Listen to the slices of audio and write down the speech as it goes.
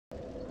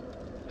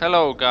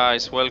Hello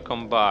guys,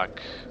 welcome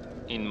back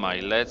in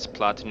my Let's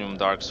Platinum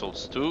Dark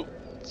Souls 2.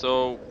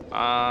 So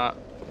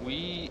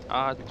we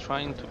are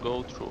trying to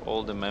go through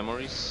all the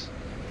memories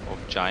of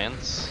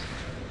giants.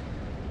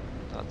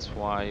 That's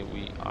why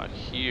we are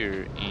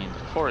here in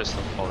the Forest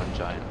of Fallen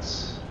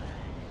Giants.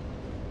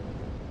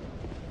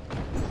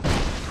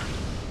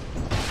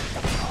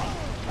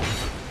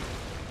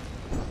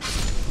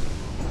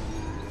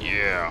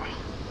 Yeah.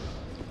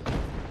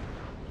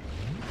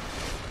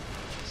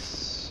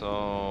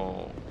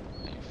 So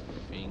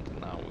I think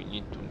now we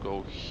need to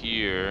go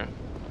here.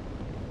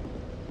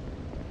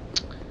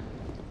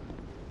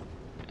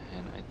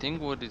 And I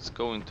think what is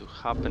going to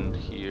happen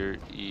here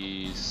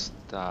is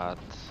that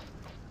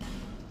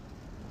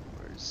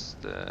where's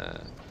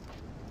the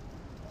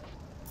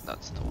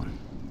that's the one.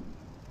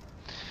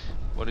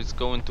 What is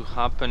going to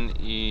happen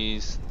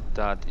is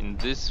that in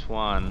this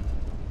one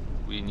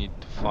we need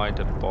to fight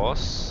a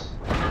boss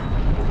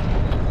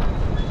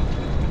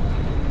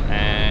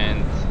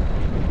and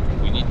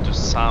we need to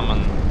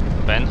summon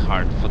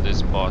Benhard for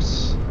this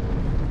boss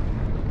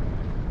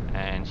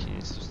and he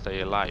needs to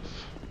stay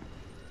alive.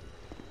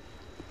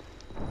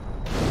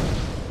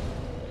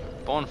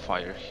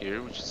 Bonfire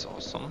here, which is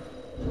awesome.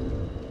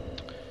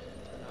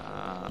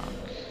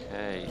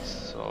 Okay,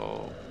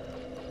 so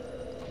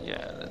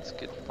yeah, let's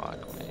get back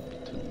maybe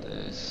to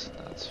this.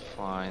 That's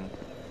fine.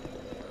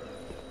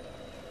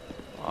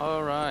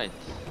 Alright.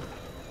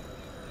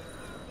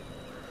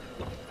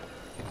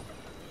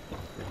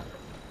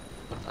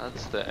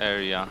 That's the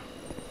area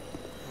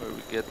where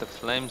we get the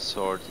flame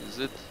sword, is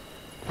it?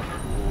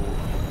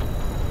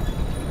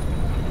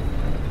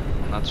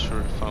 Not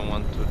sure if I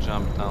want to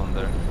jump down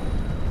there.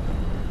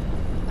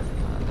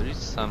 There is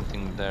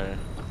something there.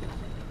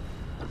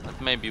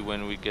 But maybe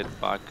when we get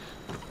back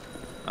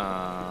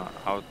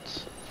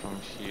out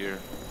from here.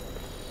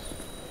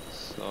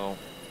 So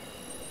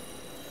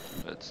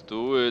let's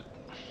do it.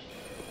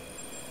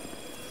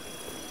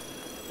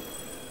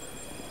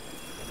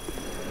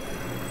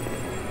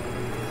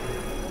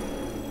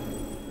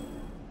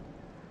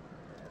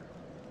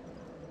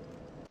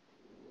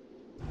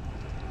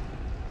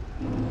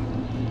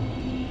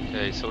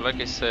 Okay, so like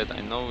I said,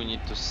 I know we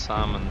need to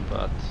summon,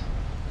 but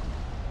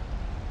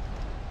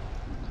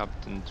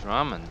Captain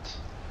Drummond.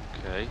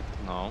 Okay,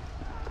 no.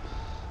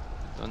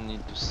 We don't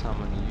need to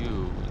summon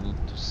you, we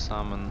need to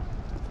summon...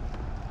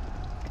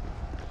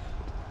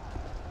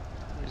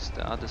 Where's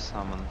the other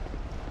summon?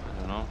 I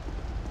don't know.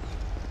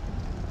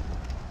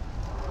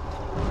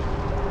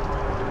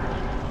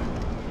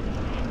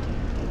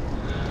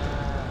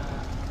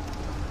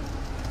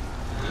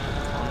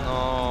 Oh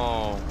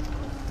no!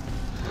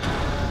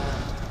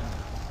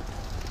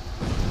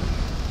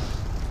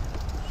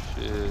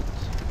 Shit.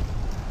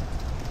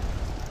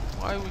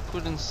 Why we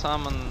couldn't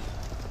summon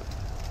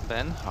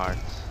Benhard?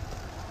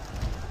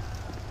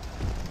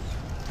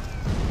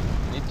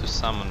 Need to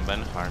summon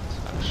Benhard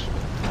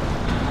actually.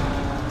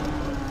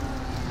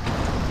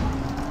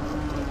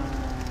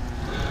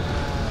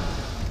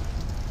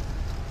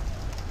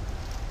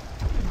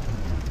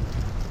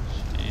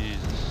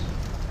 Jesus.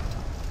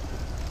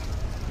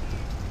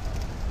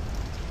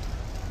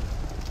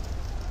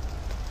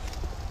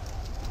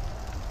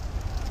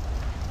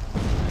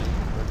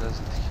 Where does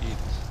it hit?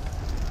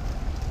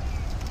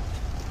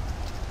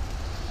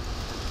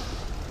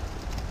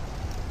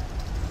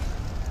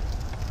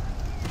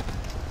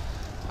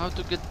 How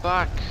to get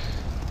back?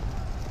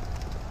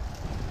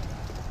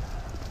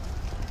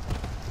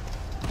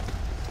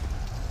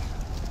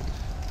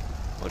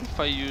 What if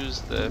I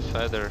use the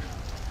feather?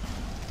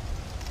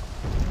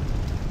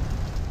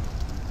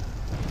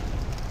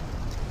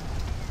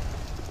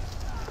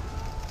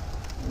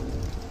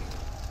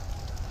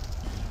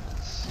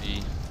 Let's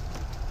see.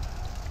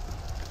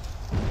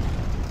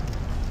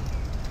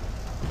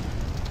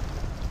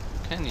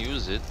 Can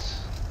use it.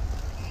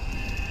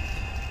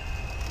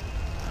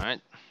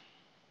 Alright.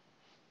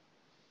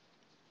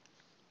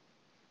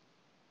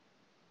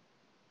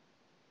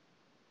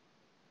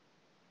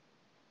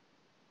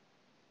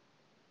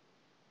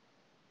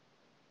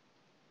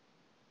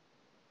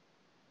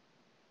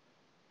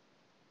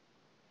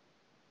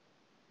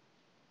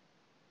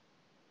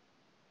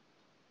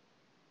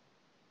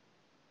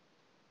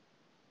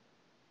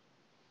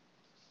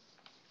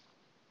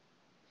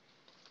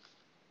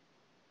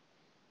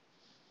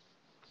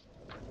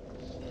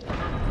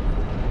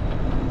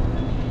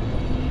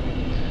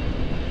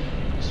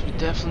 We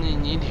definitely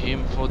need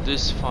him for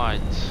this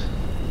fight.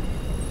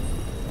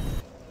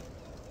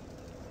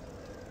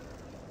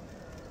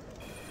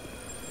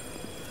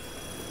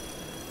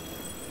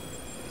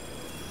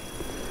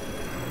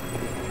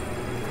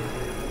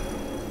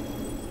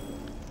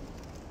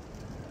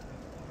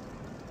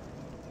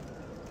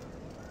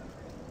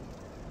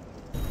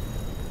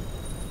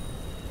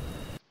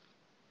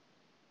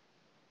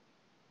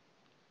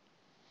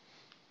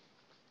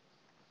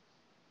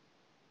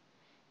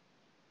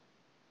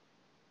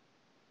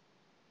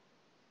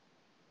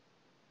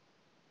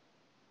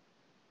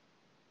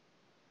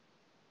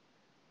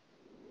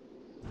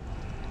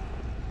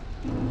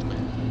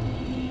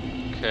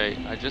 Okay,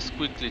 I just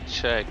quickly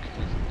check,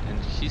 and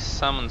his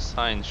summon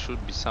sign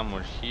should be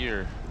somewhere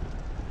here,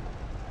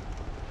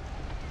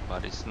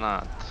 but it's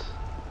not.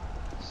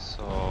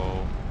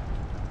 So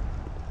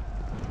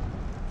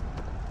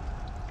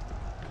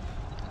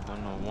I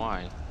don't know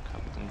why.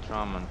 Captain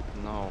Drummond.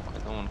 No, I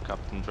don't want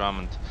Captain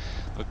Drummond.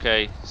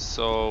 Okay,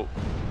 so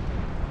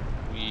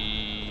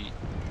we...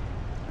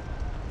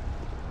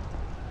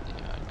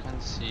 yeah, I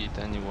can't see it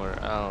anywhere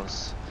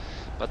else.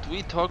 But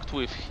we talked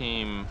with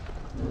him.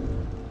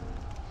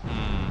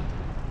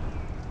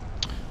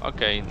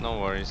 Okay, no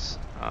worries.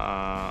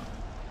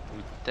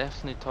 We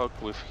definitely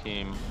talked with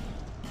him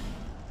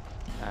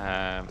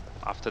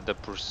after the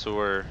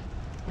Pursuer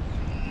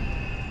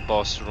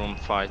boss room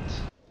fight.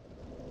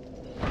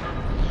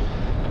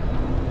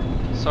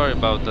 Sorry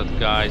about that,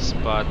 guys,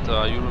 but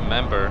you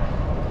remember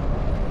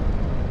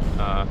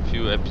a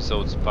few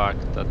episodes back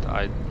that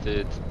I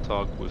did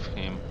talk with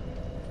him.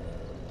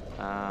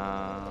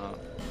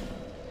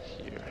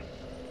 Here.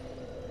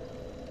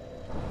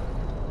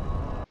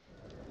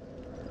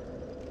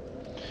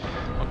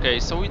 Okay,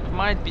 so it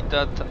might be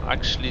that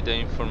actually the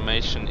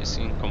information is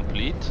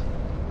incomplete.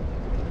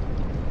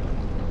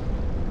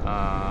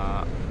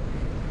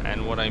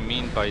 And what I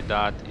mean by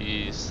that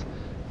is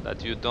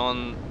that you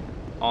don't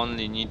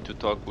only need to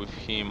talk with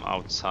him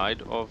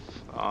outside of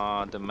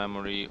the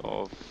memory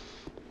of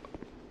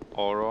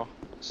Oro,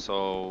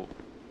 so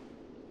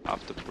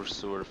after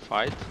Pursuer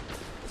fight,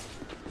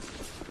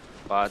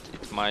 but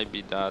it might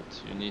be that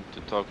you need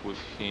to talk with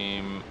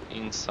him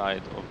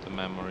inside of the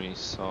memory,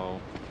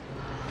 so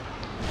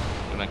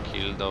I'm gonna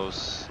kill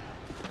those.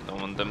 I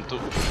don't want them to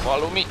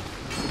follow me.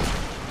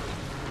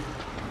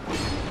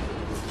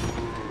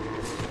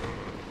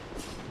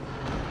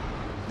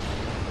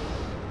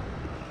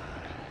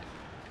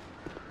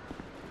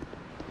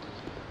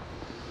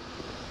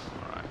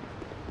 Alright.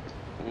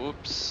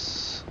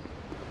 Whoops.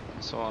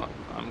 So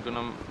I'm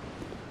gonna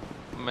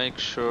make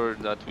sure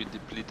that we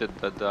depleted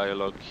the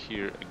dialogue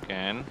here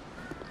again.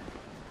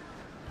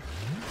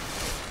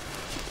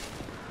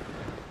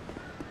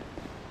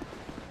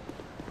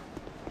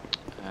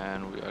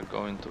 And we are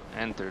going to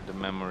enter the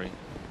memory.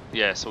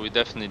 Yeah, so we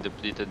definitely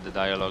depleted the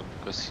dialogue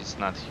because he's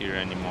not here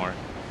anymore.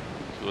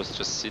 He was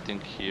just sitting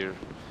here.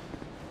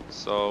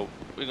 So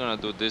we're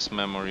gonna do this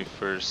memory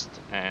first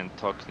and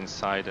talk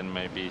inside, and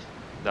maybe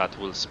that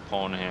will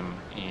spawn him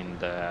in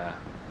the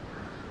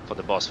for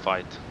the boss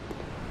fight.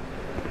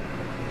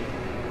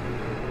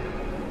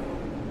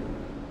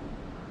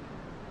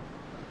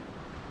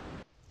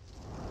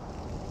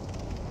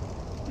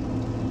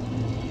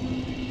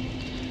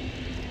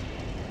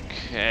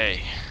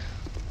 Okay.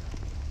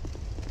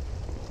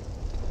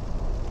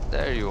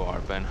 There you are,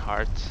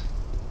 Benhart.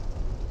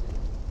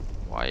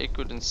 Why I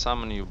couldn't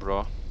summon you,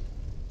 bro?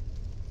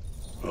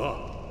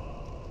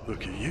 Oh,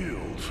 look at you,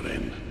 old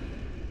friend.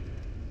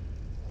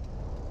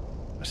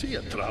 I see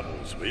your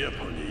travels weigh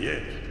upon you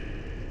yet.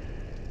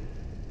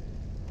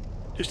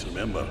 Just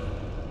remember,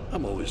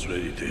 I'm always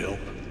ready to help.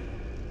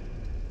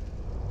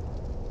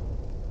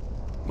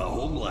 My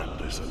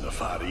homeland is in the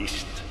Far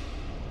East,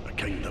 a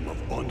kingdom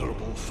of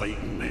honourable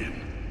fighting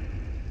men.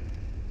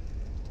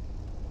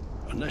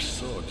 And this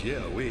sword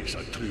yet awaits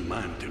a true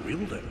man to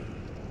wield it.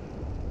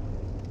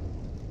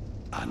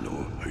 I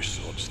know how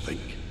swords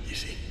think, you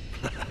see.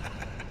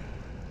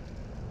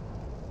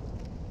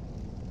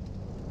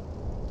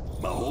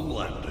 My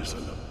homeland is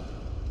in it.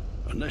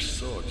 And this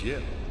sword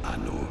yet, I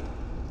know.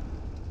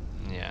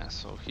 Yeah,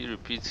 so he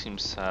repeats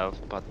himself,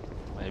 but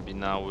maybe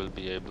now we'll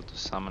be able to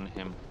summon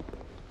him.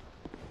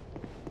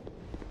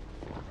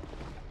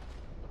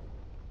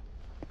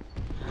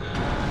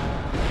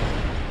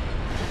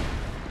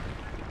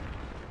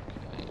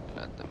 Okay,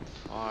 let them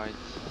fight.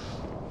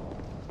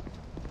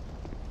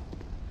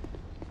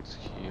 It's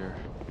here.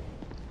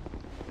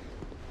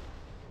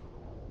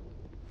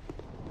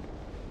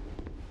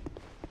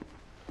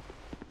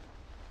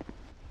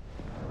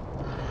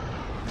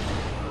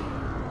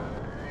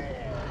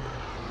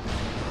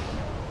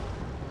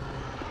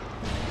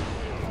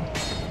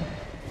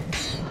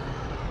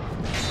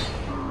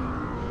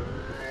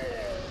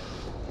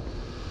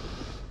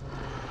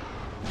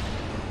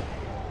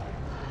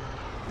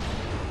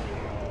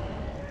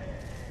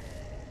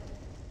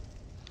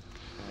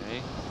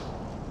 Okay.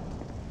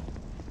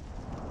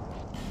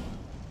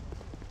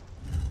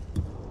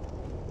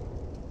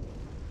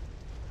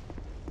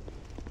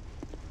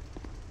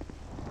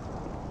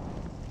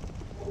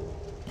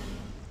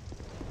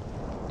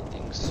 I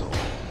think so.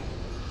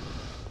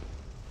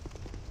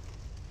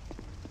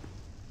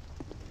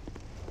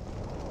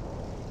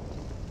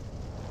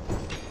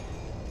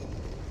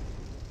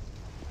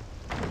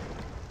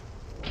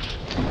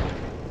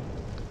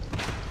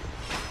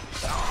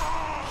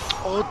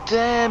 Oh,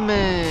 damn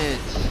it!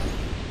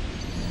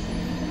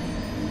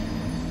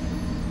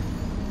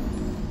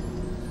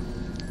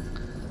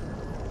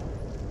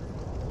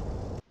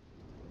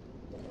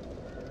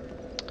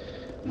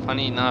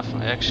 Funny enough,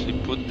 I actually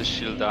put the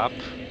shield up,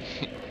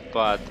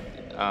 but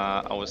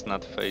I was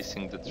not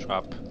facing the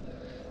trap,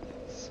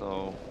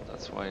 so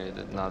that's why I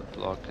did not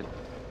block it.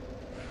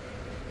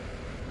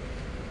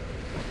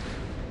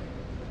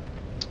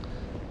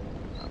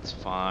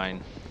 It's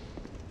fine.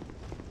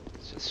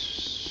 It's just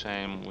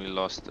shame we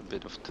lost a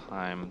bit of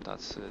time,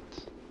 that's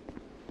it.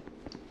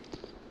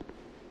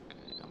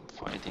 Okay, I'm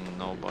fighting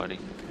nobody.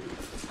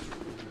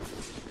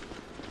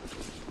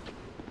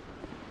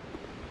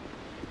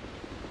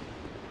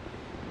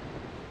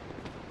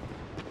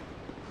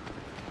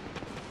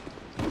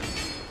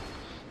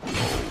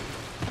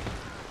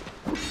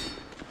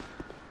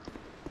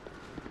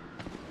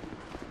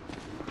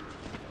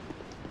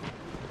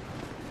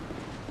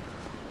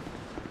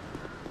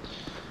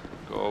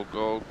 Go,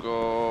 go,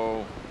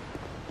 go.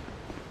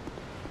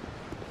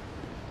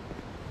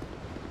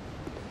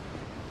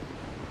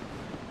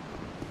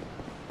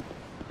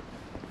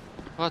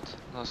 What?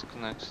 Lost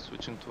connection,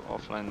 switching to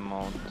offline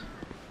mode.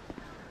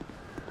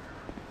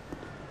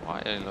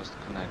 Why I lost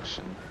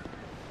connection?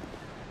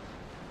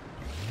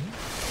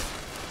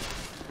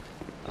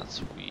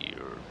 That's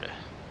weird.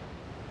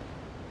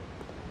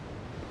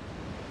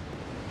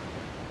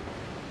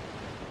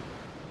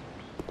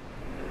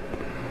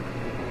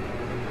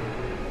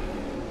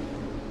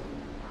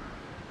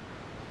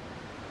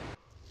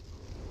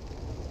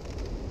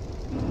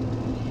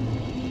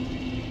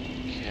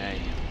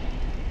 Okay.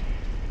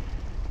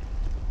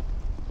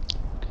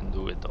 Can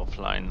do it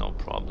offline, no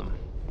problem.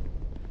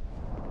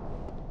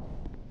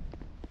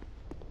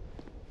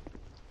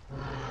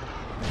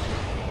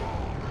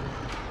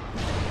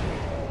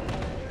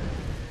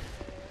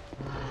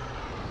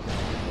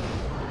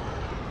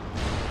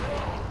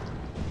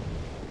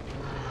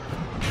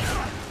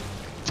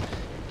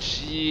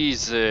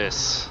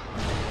 Jesus.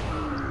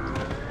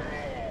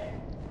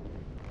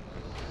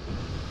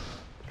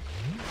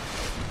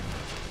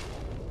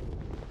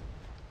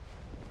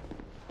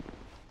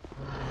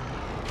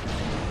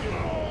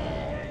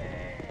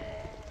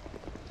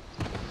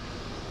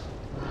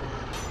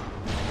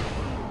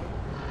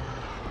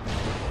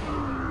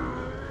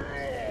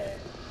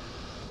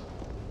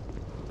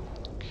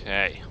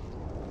 Okay.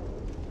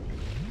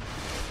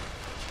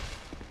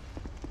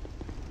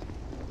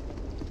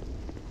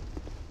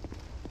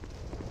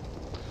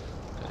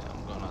 Okay,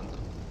 I'm gonna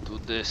do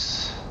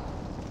this.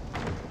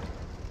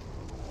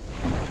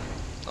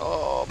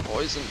 Oh,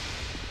 poison.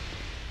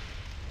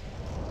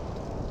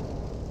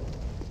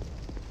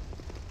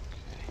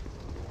 Okay.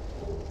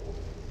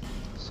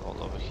 It's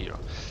all over here.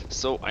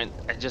 So I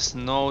just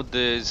know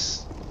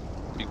this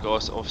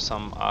because of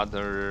some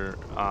other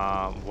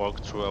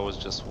walkthrough I was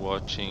just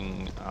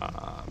watching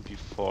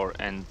before,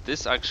 and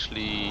this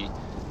actually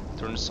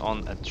turns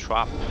on a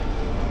trap.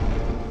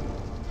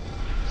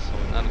 So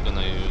we're not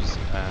gonna use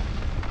a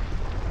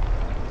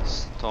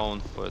stone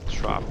for a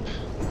trap.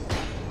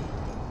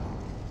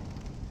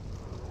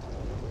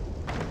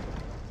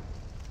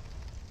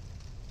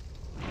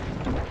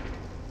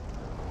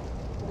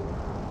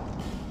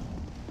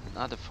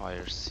 Another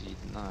fire seed,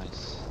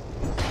 nice.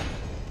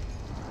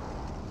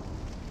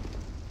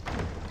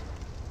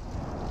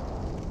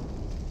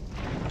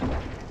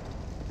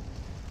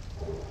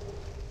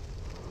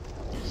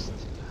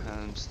 Still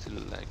helm, still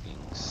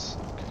leggings,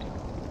 okay.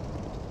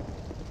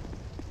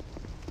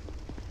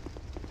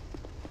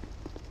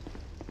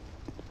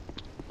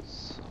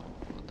 So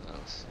what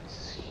else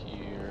is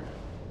here?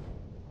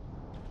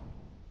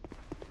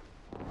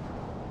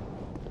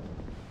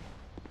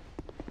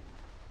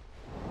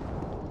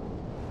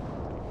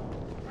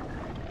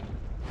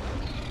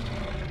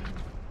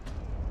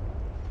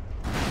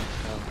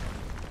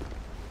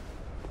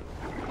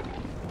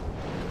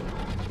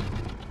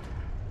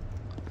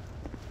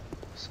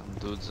 Some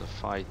dudes are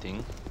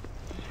fighting.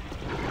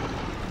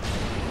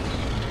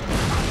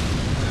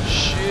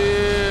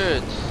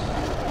 Shit!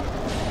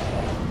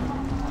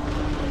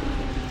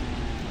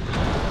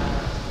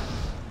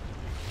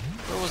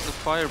 Where was the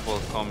fireball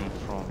coming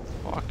from?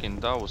 Fucking,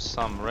 that was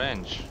some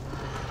range.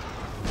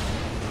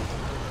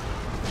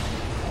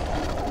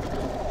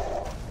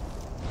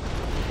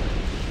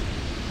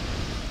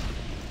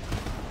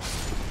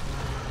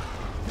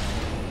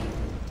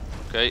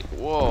 Okay,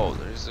 whoa,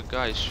 there is a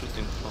guy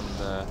shooting from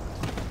the...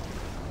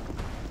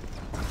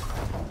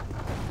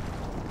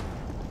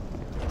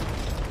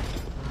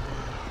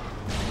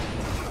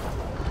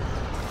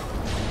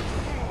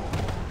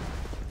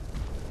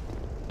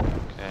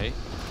 Okay.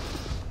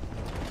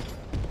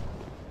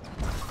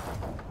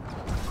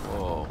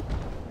 Whoa.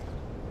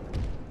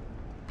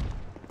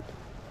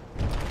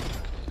 Okay,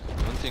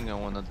 I don't think I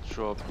wanna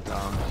drop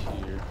down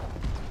here.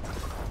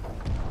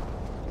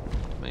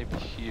 Maybe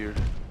here.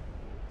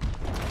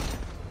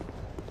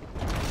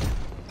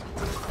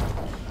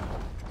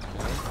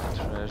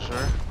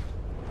 Treasure.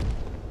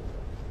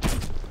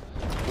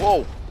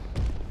 Whoa!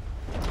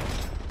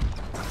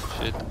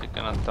 Shit, I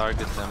cannot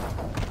target them.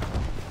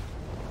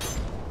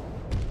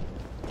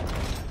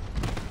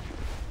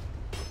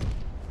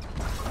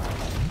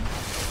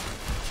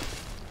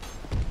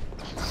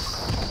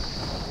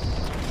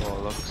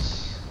 Bollocks.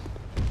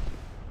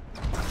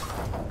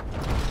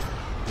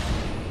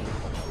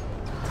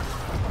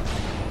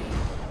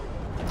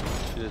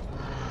 Shit.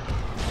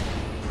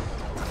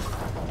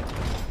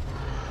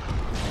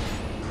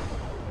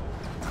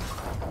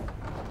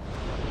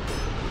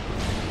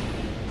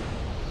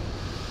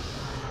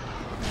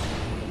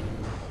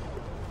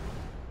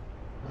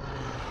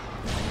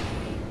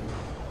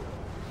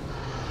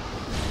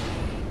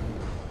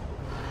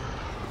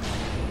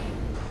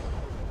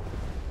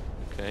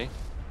 Okay.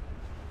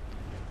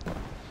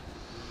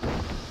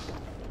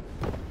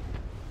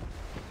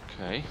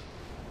 Okay.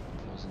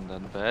 Wasn't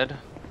that bad.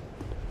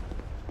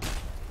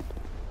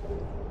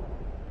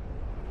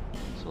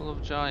 Soul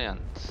of Giant.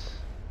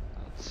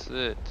 That's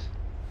it.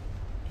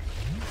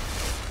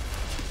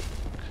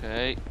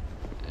 Okay.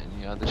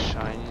 Any other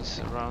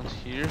shinies around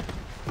here?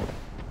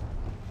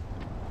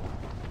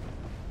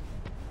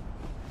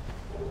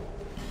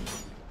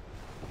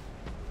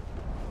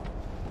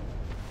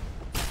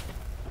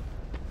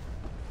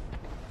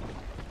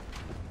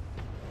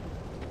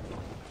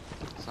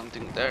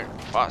 Something there.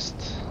 Fast.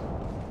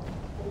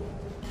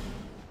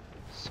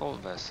 Soul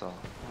Vessel.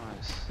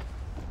 Nice.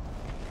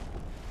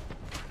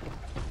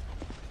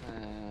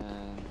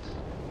 And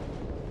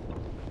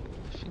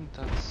I think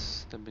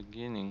that's the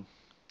beginning.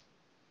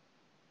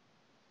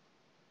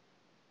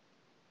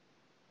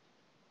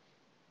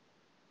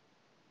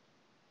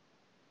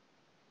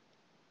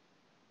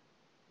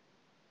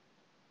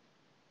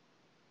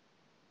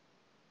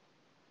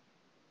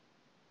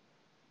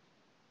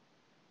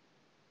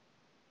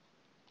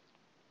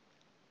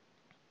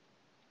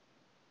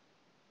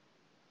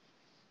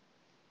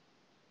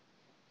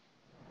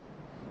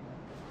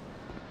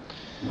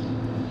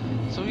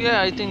 So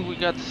yeah, I think we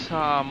got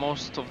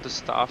most of the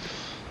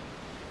stuff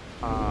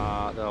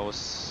that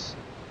was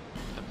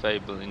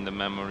available in the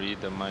memory.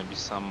 There might be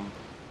some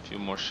few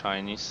more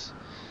shinies.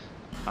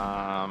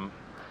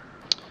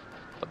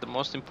 But the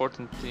most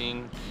important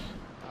thing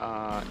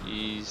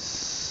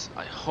is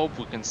I hope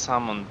we can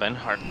summon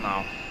Benhart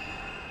now.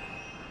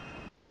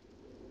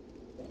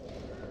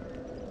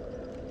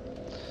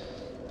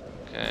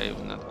 Okay,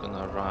 we're not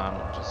gonna run,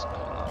 we're just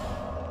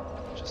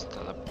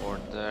gonna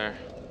teleport there.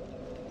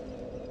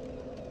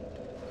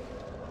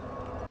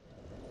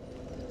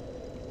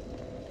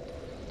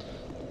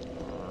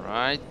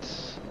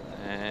 Alright,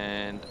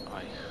 and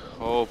I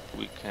hope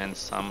we can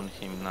summon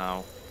him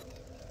now.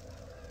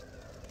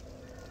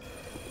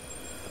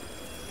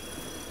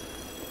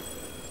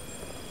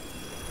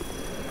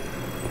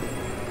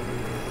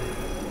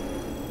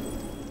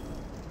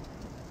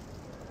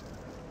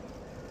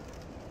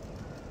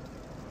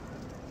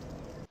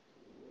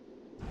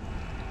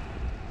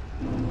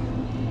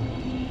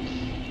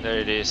 There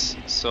it is.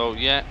 So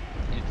yeah,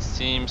 it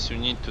seems you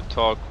need to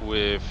talk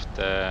with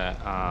the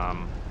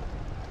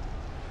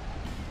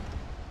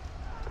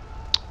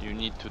you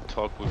need to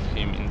talk with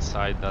him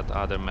inside that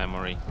other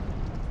memory.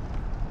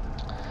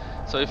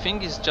 So I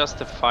think it's just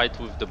a fight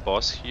with the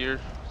boss here.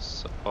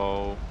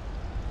 So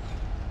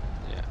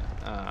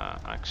yeah,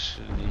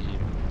 actually,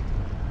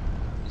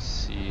 let me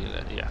see.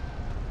 Yeah,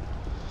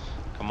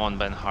 come on,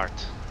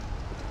 Benhart.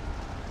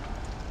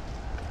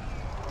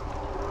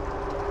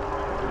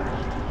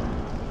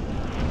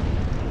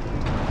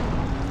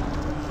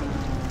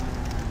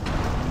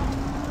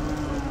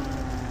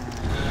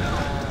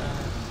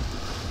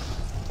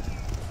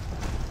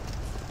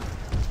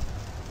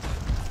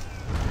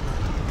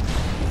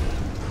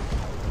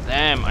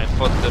 Damn, I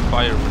thought the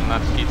fire would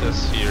not hit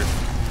us here.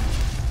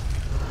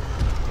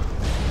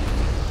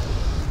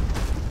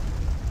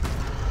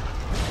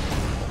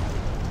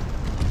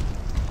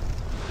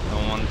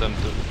 Don't want them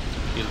to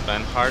kill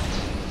Benhart.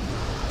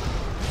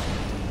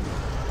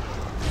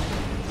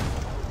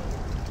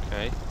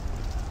 Okay.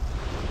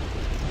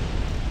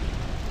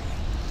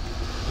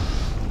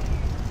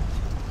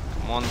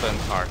 Come on,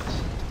 Benhart.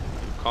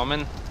 Are you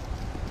coming?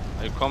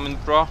 Are you coming,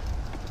 bro?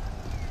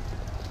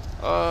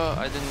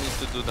 I didn't need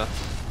to do that.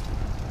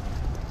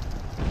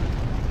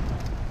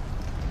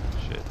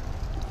 Shit.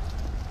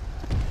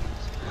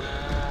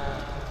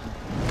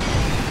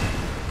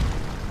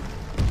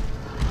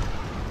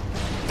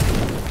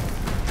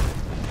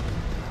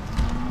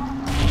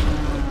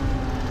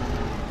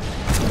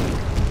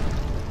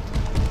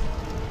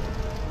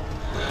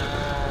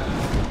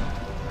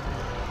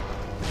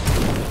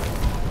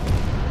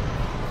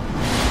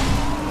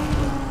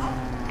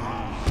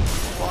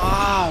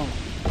 Wow!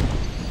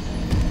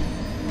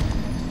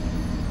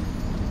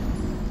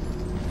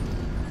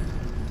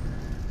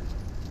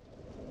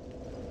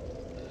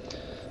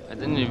 I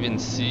didn't even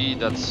see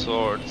that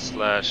sword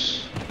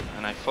slash,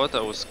 and I thought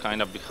I was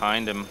kind of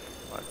behind him,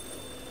 but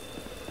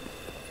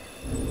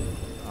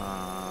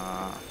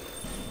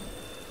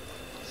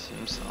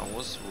seems I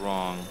was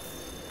wrong.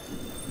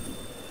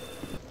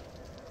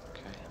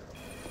 Okay.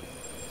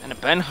 And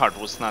Benhart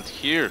was not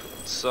here.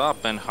 What's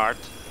up, Benhart?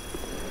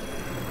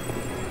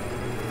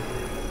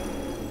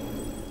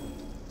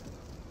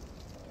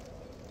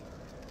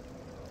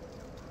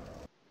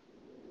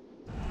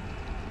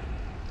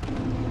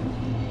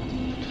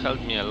 It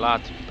helped me a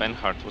lot if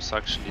Benhart was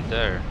actually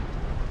there.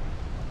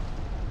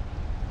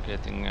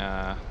 Getting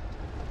an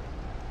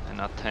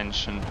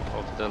attention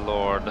of the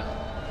Lord.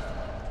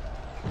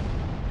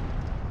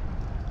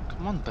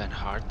 Come on,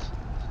 Benhart.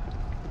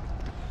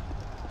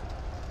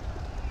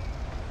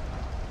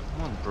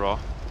 Come on, bro.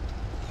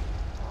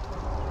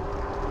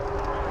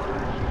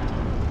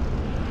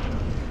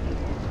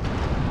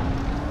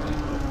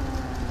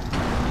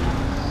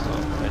 So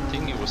I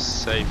think it was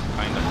safe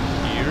kind of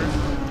here.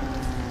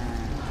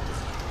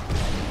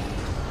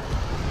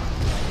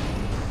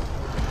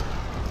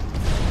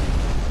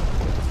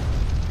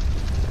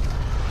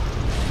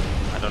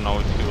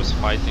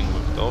 fighting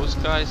with those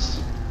guys.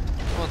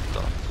 What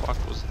the fuck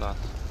was that?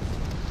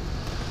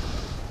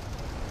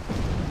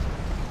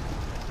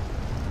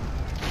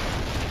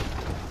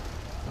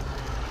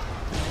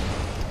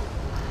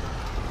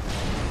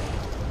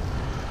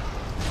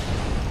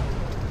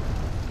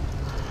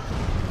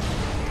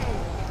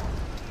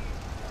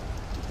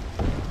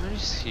 Where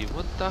is he?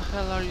 What the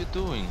hell are you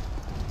doing?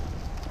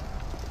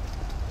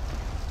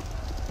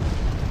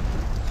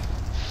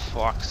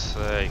 Fuck's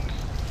sake.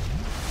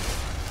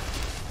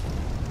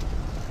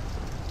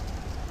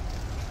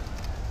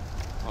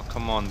 Oh,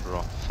 come on,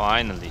 bro.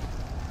 Finally.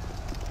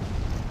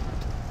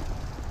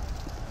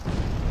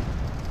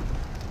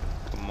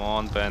 Come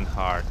on,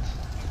 Benhart.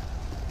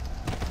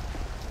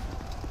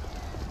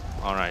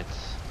 Alright.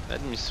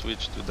 Let me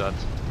switch to that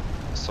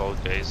Soul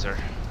Gazer.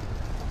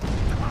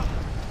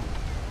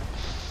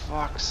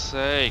 Fuck's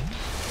sake.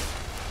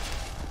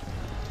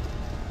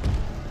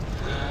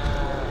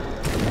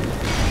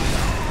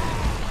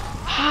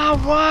 Ah,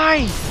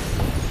 why?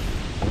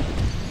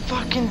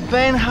 Fucking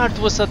Benhart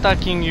was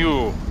attacking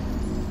you.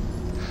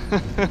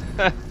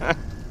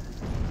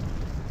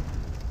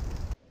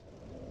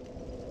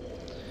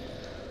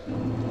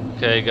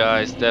 Okay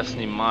guys,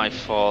 definitely my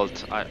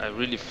fault. I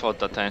really thought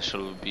that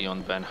Angel would be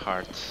on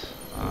Benhart.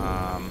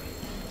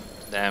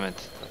 Damn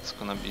it, that's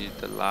gonna be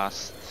the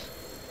last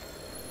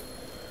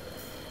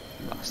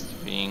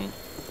ring.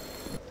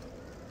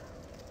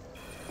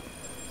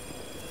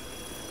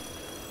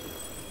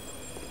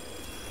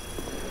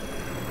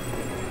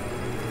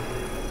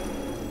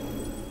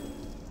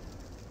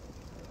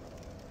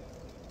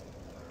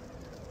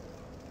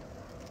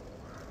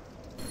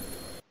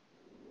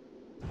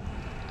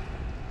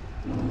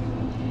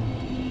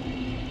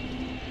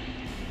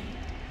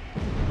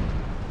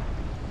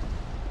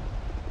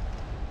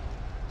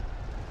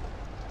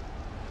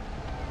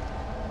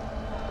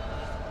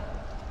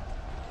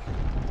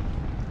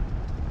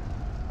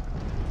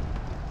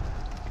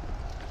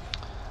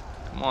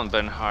 Come on,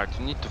 Bernhard,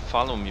 you need to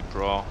follow me,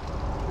 bro.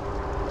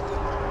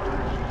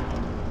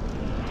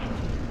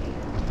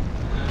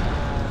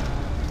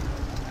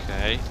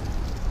 Okay.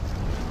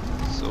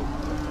 So,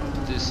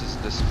 this is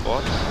the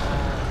spot.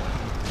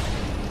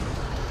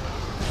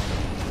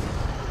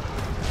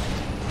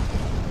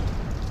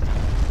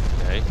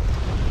 Okay.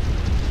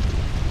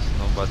 There's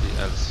nobody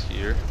else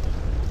here.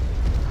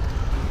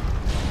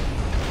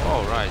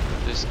 Oh, right,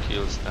 this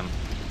kills them.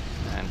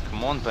 And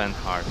come on,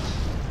 Bernhard.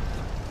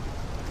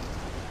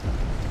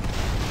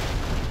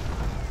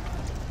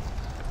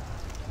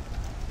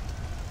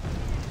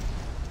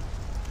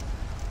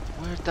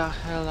 Where the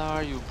hell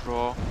are you,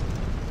 bro?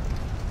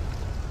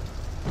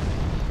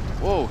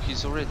 Whoa,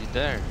 he's already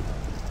there.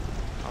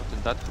 How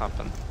did that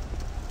happen?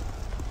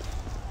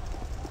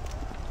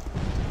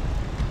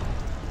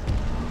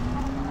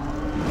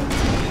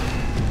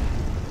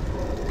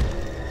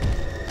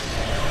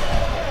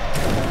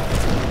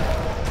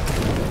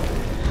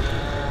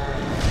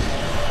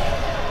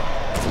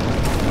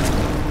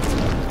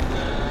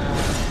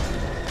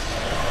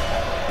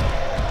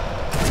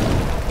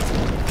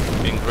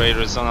 Great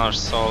Resonar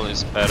Soul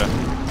is better.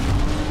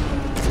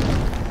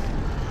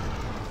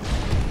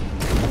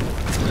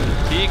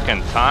 He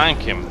can tank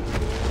him.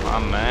 My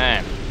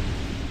man.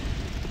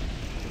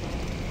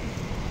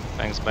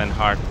 Thanks,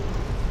 Benhart.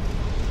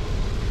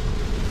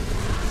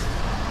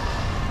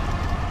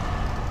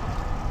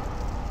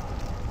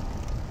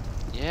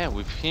 Yeah,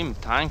 with him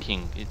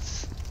tanking,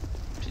 it's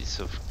a piece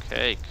of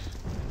cake.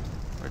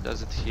 Where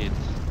does it hit?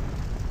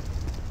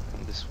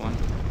 On this one?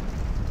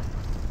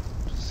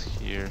 Just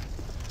here.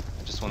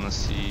 I just wanna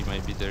see,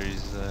 maybe there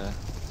is an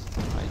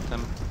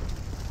item.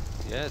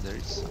 Yeah, there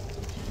is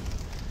something.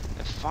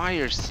 A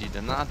fire seed,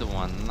 another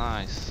one,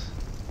 nice.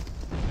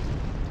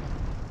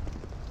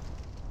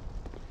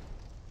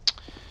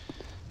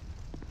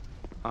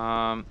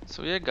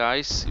 So yeah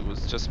guys, it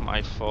was just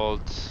my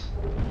fault.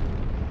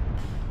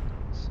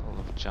 Soul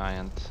of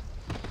Giant.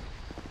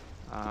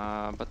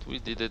 But we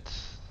did it,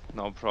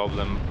 no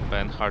problem.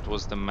 Benhart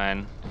was the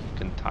man, he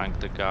can tank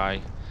the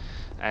guy.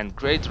 And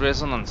Great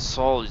Resonance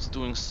Soul is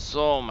doing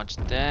so much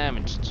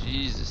damage,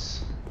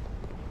 Jesus.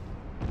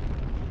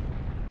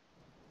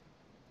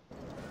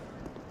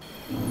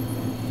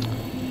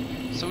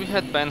 So we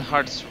had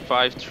Benhart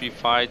survive 3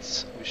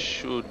 fights. We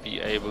should be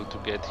able to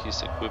get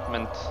his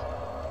equipment.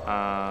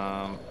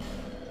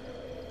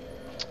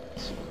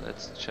 So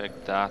let's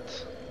check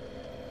that.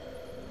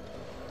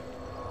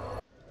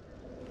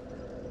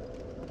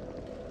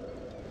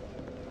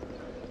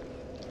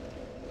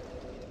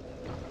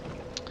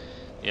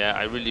 Yeah,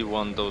 I really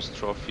want those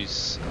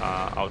trophies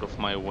out of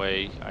my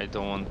way. I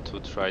don't want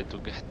to try to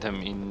get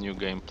them in New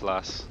Game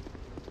Plus.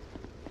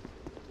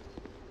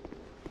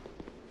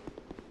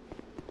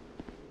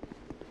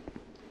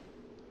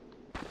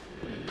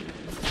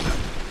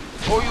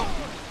 Oh, you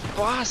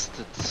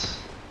bastards!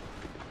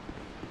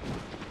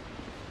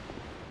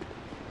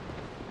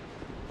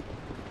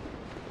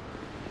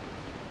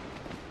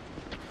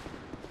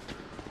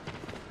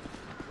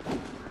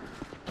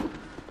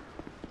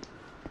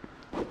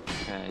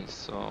 Okay,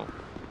 so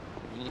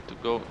we need to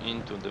go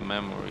into the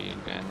memory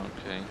again,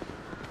 okay.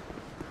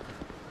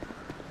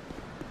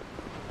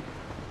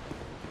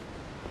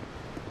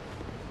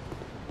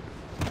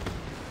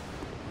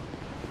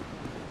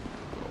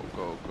 Go,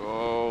 go,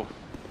 go.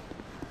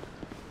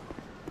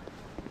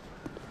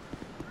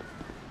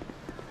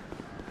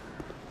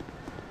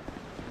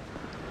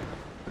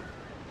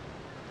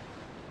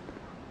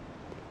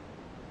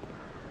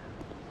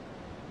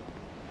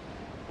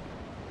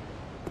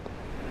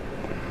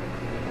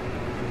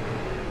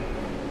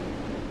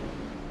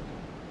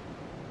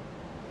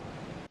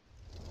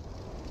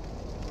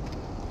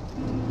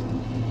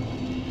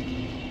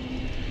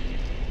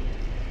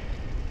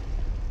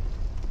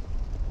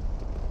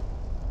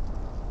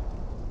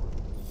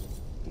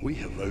 We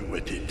have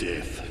outwitted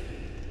death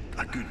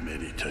a good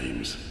many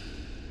times.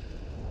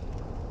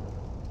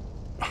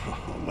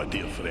 Oh, my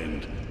dear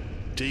friend,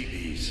 take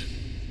these.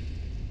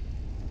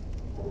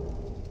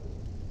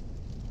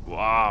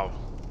 Wow.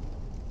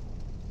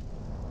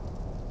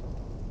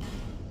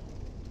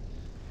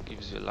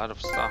 Gives you a lot of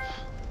stuff.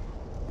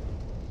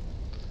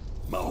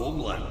 My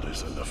homeland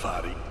is in the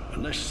Fari,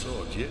 and this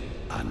sword,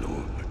 I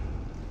know.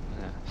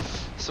 Yeah.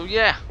 So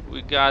yeah,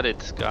 we got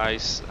it,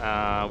 guys.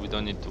 We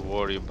don't need to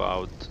worry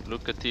about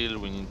Lucatil.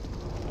 We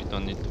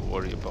don't need to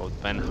worry about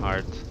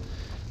Benhart.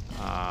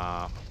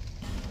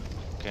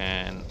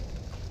 Can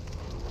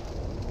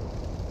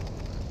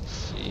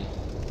see.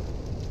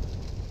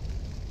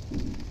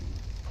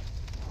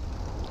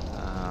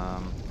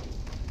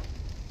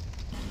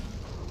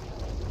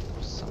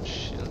 Some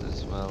shield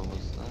as well.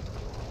 Was that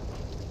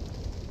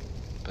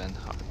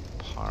Benhart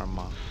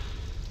Parma?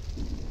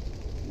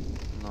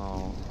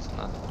 No, it's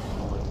not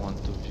how I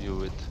want to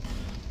view it.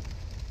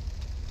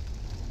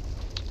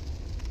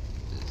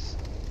 This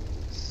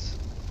is,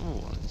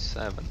 oh, only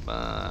 7,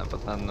 but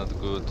that's not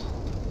good.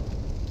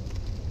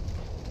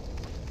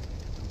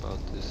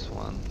 About this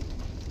one,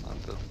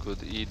 not that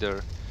good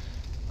either.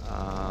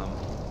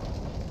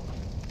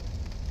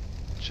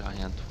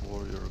 Giant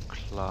Warrior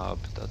Club,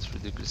 that's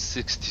ridiculous.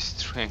 60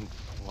 strength,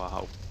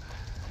 wow.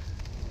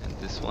 And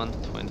this one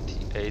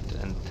 28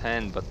 and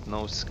 10, but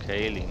no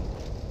scaling.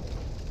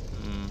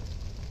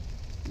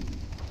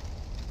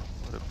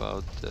 What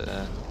about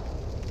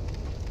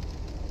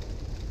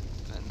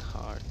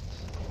Benhart?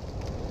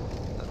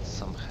 That's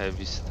some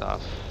heavy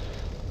stuff.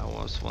 I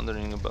was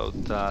wondering about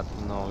that.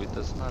 No, it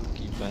does not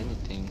give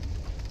anything.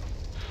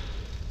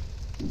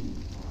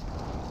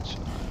 Which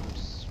I'm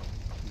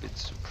a bit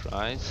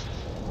surprised.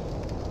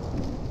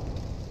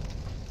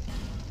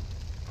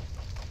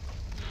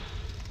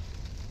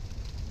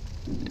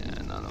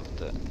 Yeah,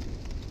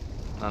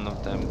 none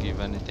of them give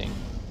anything.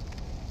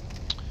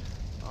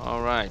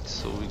 Alright,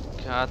 so we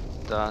got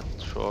that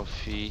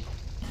trophy.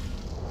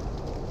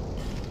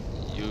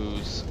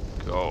 Use,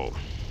 go.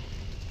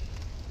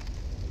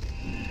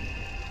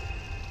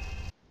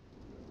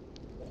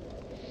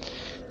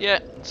 Yeah,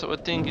 so I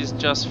think it's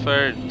just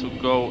fair to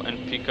go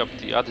and pick up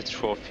the other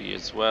trophy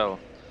as well.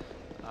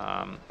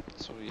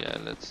 So yeah,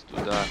 let's do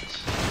that.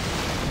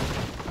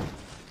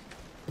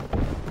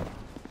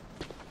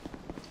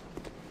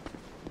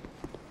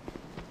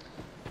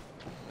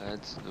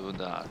 Let's do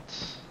that.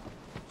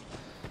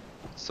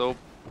 So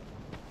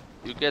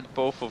you get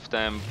both of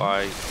them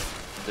by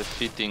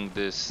defeating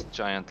this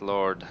giant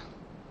lord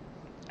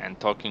and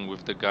talking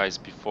with the guys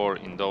before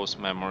in those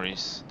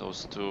memories,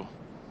 those two.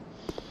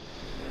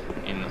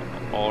 In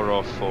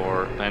Oro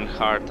for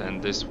Benhart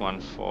and this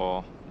one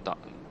for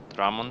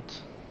Drummond.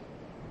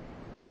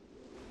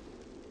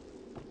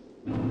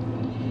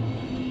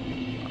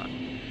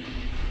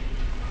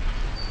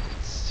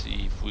 Let's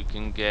see if we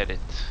can get it.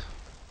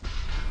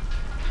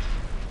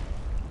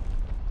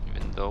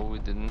 Even though we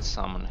didn't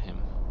summon him.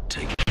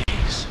 Take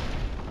these.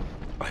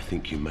 I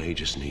think you may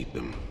just need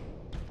them.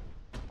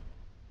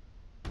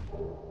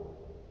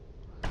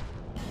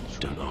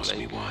 Don't ask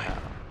me why.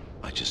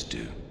 I just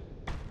do.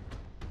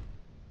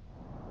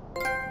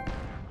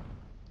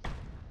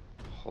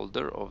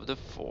 Holder of the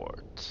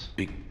fort.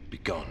 Be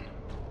gone.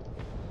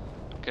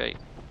 Okay.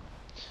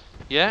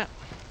 Yeah.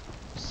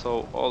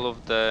 So all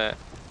of the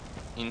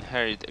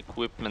inherit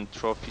equipment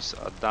trophies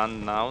are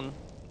done now,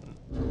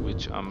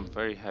 which I'm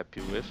very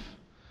happy with.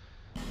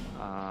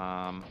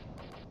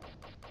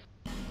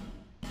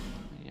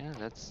 Yeah,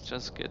 let's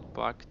just get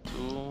back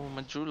to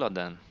Majula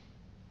then.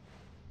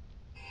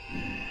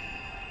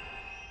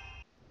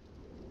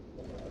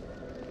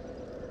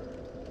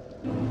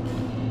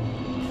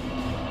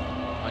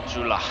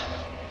 Majula.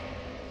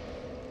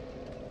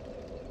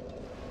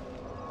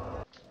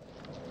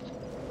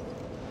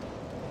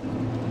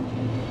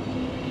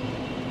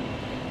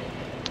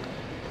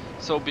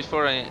 So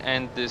before I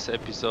end this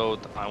episode,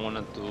 I want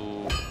to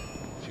do a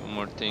few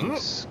more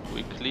things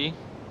quickly.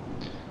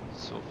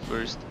 So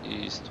first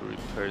is to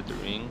repair the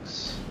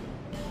rings.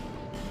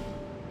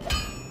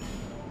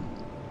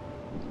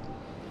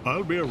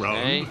 I'll be around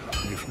Okay.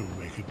 if you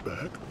make it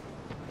back.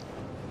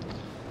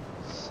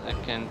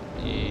 Second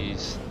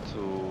is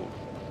to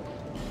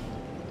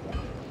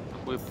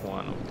equip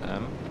one of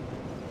them.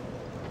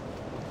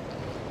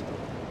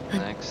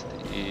 Next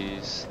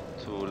is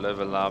to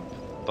level up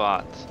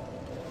Bat.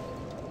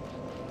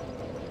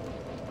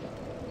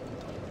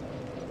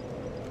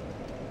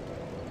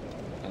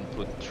 And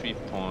put 3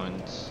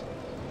 points.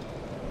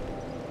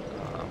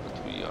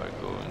 But we are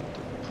going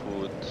to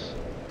put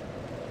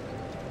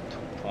 2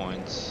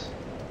 points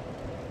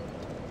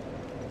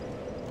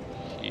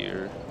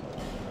here.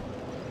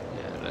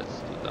 Yeah, let's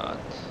do that.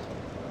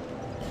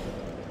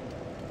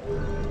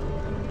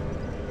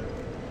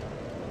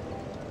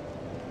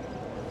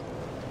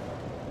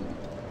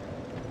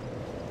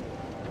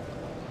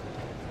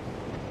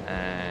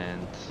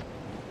 And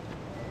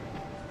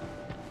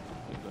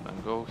we're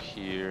gonna go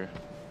here.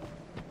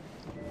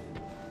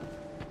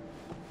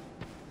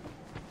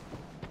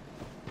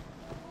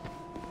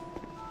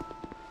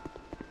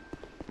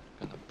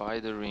 Gonna buy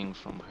the ring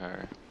from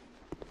her.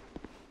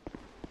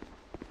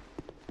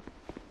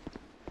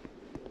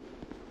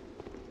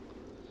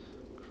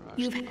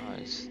 You've...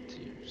 Ice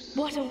tears.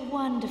 What a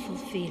wonderful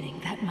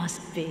feeling that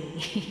must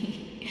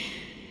be.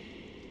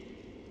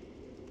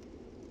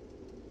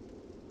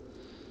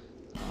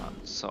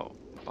 So,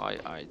 buy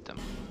item.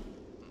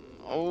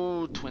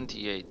 Oh,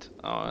 28.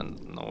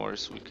 No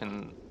worries, we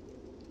can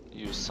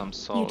use some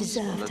souls. You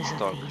deserve Let's to have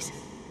talk. these,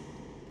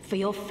 for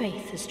your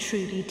faith has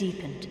truly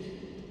deepened.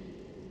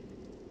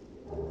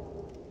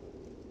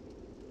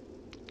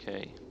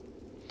 Okay.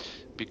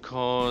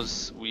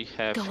 Because we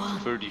have Go on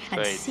 30 and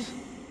faith. see.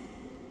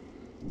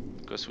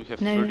 Because we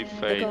have No, 30 the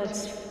faith,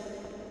 gods.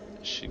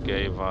 she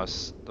gave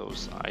us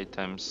those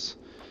items.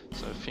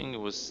 So I think it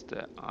was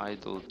the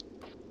idol.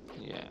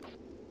 Yeah.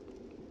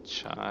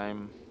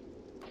 Chime.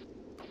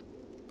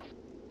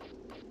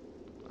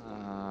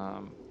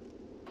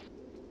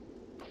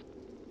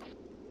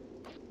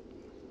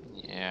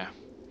 Yeah.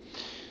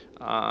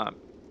 I'm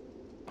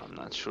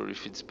not sure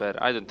if it's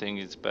better. I don't think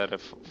it's better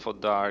for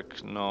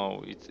dark.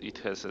 No, it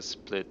has a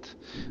split.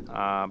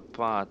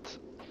 But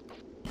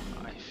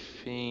I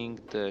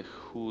think the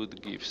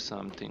hood gives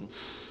something.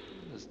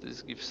 Does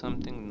this give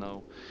something?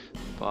 No.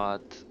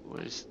 But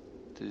where is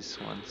this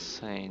one?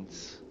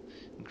 Saints.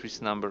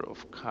 Increase number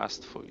of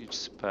cast for each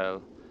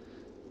spell.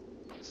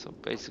 So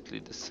basically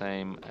the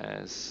same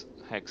as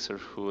Hexer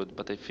Hood,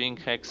 but I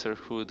think Hexer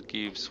Hood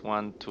gives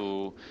one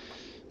to.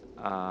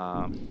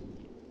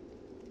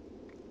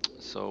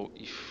 So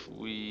if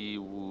we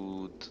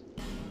would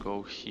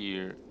go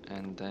here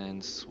and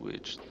then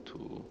switch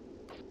to,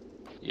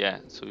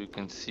 yeah, so you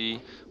can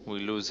see we're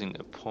losing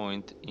a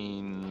point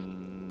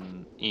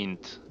in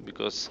int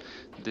because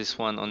this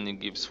one only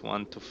gives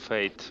one to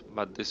fate,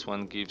 but this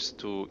one gives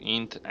to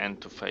int and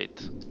to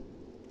fate.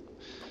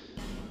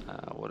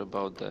 What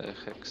about the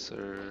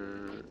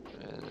Hexer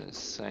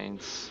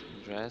Saint's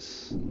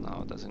dress?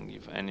 No, doesn't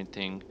give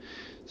anything.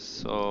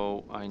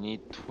 So I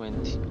need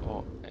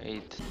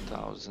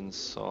 28,000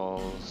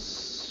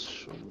 souls.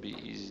 Should be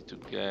easy to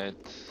get.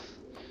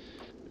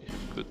 We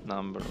have good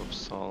number of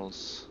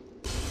souls.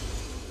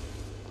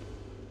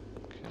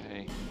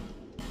 Okay.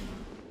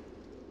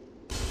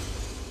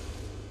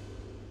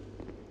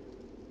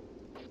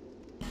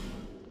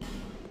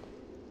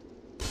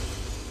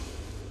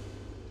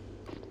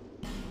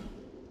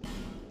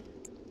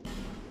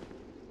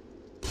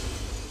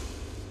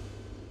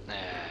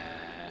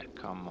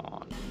 Come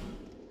on.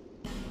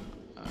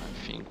 I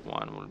think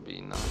one will be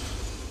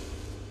enough.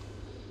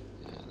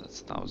 Yeah,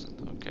 that's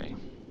 1,000. Okay.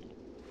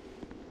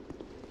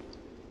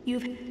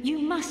 You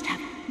must have.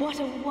 What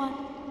a one.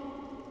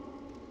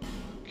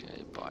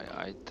 Okay, buy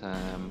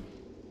item.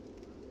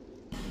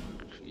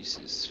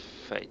 Increases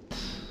fate.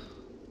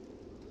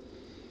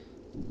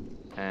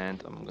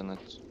 And I'm gonna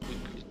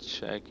quickly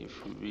check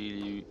if we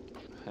really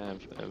have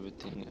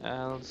everything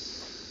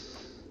else.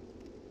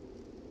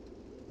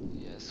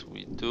 Yes,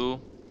 we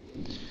do.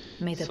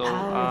 May the So,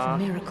 power of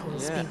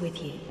miracles yeah. be with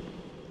you.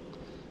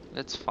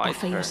 Let's fight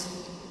Offer her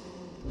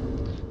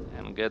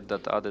and get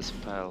that other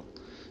spell.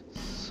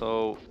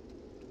 So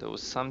there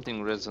was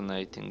something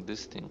resonating.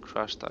 This thing,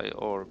 crushed eye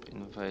orb,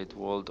 invade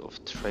world of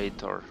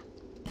traitor.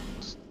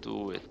 Let's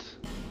do it.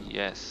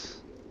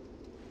 Yes.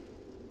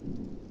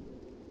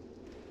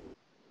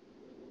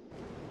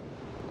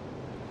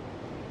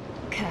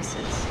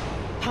 Curses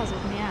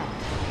puzzled me out.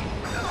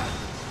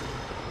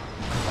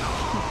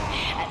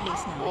 At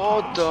least now.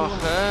 What the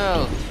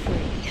hell?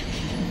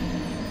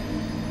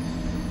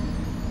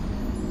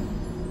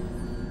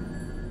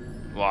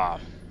 Wow.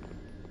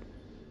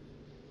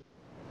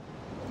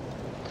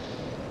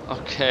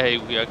 Okay,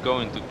 we are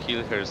going to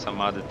kill her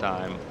some other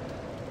time.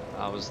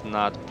 I was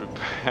not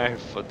prepared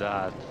for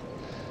that.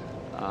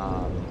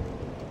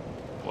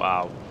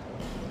 Wow.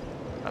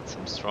 That's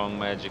some strong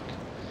magic.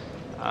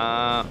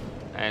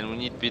 And we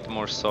need a bit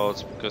more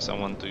souls because I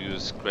want to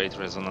use Great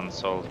Resonance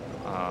Soul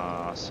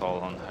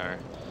on her.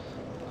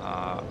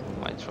 We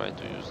might try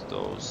to use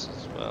those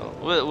as well.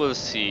 We'll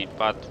see,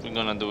 but we're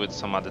gonna do it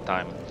some other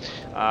time.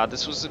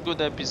 This was a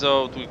good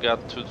episode. We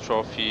got 2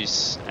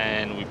 trophies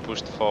and we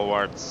pushed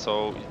forward.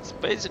 So it's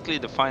basically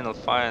the final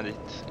fight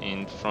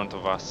in front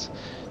of us.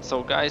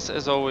 So guys,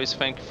 as always,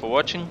 thank you for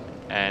watching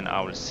and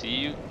I will see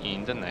you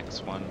in the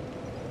next one.